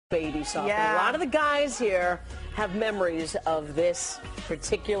Baby Soft. Yeah. A lot of the guys here have memories of this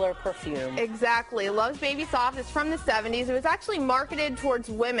particular perfume. Exactly. Love's Baby Soft is from the 70s. It was actually marketed towards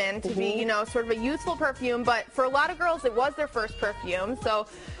women to be, you know, sort of a youthful perfume, but for a lot of girls, it was their first perfume. So,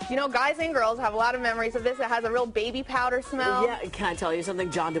 you know, guys and girls have a lot of memories of this. It has a real baby powder smell. Yeah, can I tell you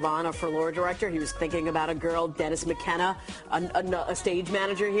something? John Devon, a Lore director, he was thinking about a girl. Dennis McKenna, a stage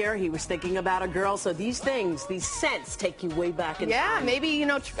manager here, he was thinking about a girl. So these things, these scents take you way back in time. Yeah, maybe, you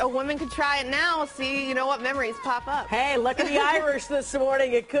know, a woman could try it now, see, you know, what memories pop up. Hey, look at the Irish this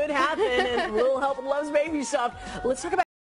morning. It could happen, and we'll help with Love's Baby Soft. Let's talk about